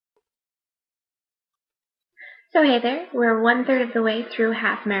So hey there, we're 1/3 of the way through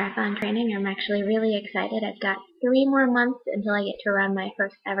half marathon training. I'm actually really excited. I've got 3 more months until I get to run my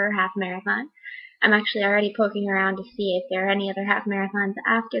first ever half marathon. I'm actually already poking around to see if there are any other half marathons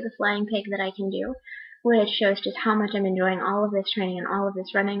after the Flying Pig that I can do, which shows just how much I'm enjoying all of this training and all of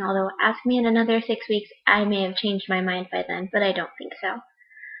this running, although ask me in another 6 weeks, I may have changed my mind by then, but I don't think so.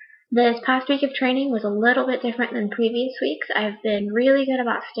 This past week of training was a little bit different than previous weeks. I've been really good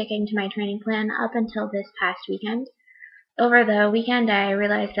about sticking to my training plan up until this past weekend. Over the weekend, I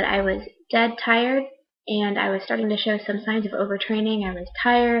realized that I was dead tired, and I was starting to show some signs of overtraining. I was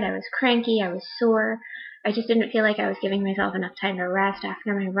tired, I was cranky, I was sore. I just didn't feel like I was giving myself enough time to rest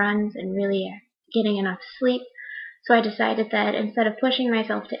after my runs and really getting enough sleep. So I decided that instead of pushing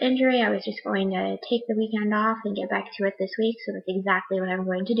myself to injury, I was just going to take the weekend off and get back to it this week, so that's exactly what I'm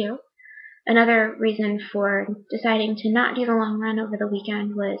going to do. Another reason for deciding to not do the long run over the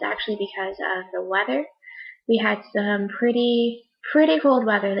weekend was actually because of the weather. We had some pretty cold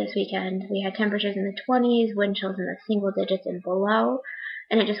weather this weekend. We had temperatures in the 20s, wind chills in the single digits and below,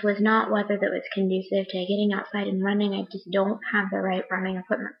 and it just was not weather that was conducive to getting outside and running. I just don't have the right running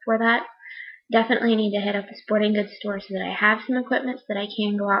equipment for that. Definitely need to hit up a sporting goods store so that I have some equipment so that I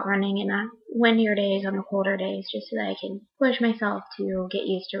can go out running in the windier days, on the colder days, just so that I can push myself to get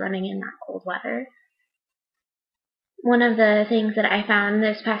used to running in that cold weather. One of the things that I found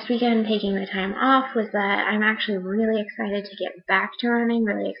this past weekend taking the time off was that I'm actually really excited to get back to running,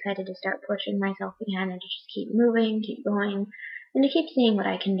 really excited to start pushing myself again and to just keep moving, keep going, and to keep seeing what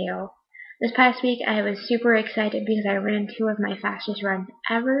I can do. This past week I was super excited because I ran 2 of my fastest runs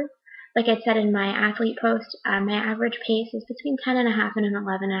ever. Like I said in my athlete post, my average pace is between 10.5 and an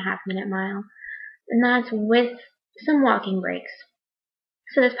 11.5 minute mile, and that's with some walking breaks.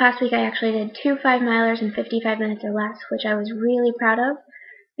 So this past week I actually did 2 5-milers in 55 minutes or less, which I was really proud of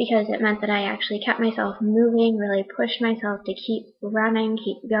because it meant that I actually kept myself moving, really pushed myself to keep running,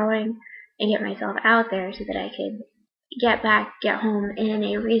 keep going, and get myself out there so that I could get home in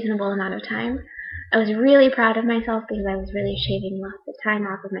a reasonable amount of time. I was really proud of myself because I was really shaving the time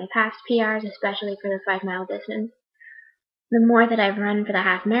off of my past PRs, especially for the 5-mile distance. The more that I've run for the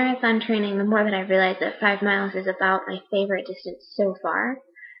half marathon training, the more that I've realized that 5 miles is about my favorite distance so far.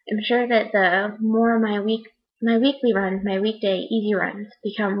 I'm sure that the more my weekly runs, my weekday easy runs,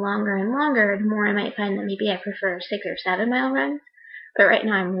 become longer and longer, the more I might find that maybe I prefer 6 or 7-mile runs. But right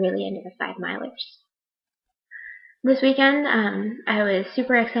now I'm really into the 5-milers. This weekend, I was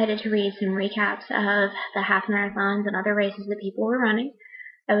super excited to read some recaps of the half marathons and other races that people were running.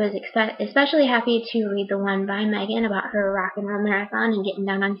 I was especially happy to read the one by Megan about her rock and roll marathon and getting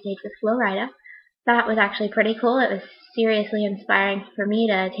down on stage with Flo Rida. That was actually pretty cool. It was seriously inspiring for me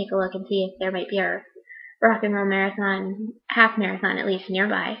to take a look and see if there might be a rock and roll marathon, half marathon at least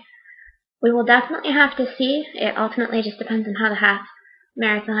nearby. We will definitely have to see. It ultimately just depends on how the half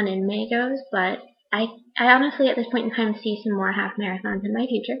marathon in May goes, but I honestly at this point in time see some more half marathons in my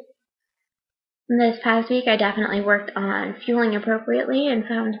future. This past week I definitely worked on fueling appropriately and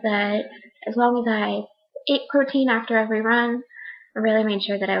found that as long as I ate protein after every run, I really made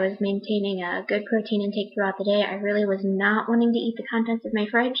sure that I was maintaining a good protein intake throughout the day. I really was not wanting to eat the contents of my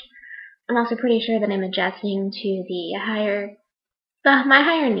fridge. I'm also pretty sure that I'm adjusting to my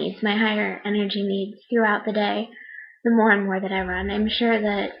higher needs, my higher energy needs throughout the day, the more and more that I run. I'm sure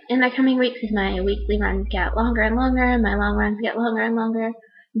that in the coming weeks, as my weekly runs get longer and longer, and my long runs get longer and longer,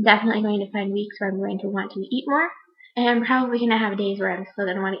 I'm definitely going to find weeks where I'm going to want to eat more, and I'm probably going to have days where I'm still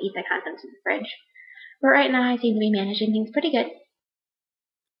going to want to eat the contents of the fridge. But right now, I seem to be managing things pretty good.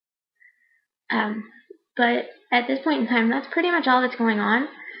 But at this point in time, that's pretty much all that's going on.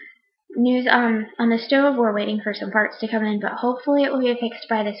 News on the stove, we're waiting for some parts to come in, but hopefully it will be fixed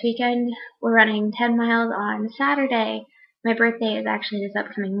by this weekend. We're running 10 miles on Saturday. My birthday is actually this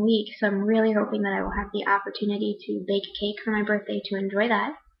upcoming week, so I'm really hoping that I will have the opportunity to bake a cake for my birthday to enjoy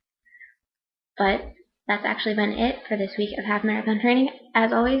that. But that's actually been it for this week of half marathon training.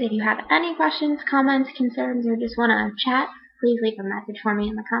 As always, if you have any questions, comments, concerns, or just want to chat, please leave a message for me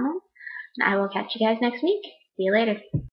in the comments, and I will catch you guys next week. See you later.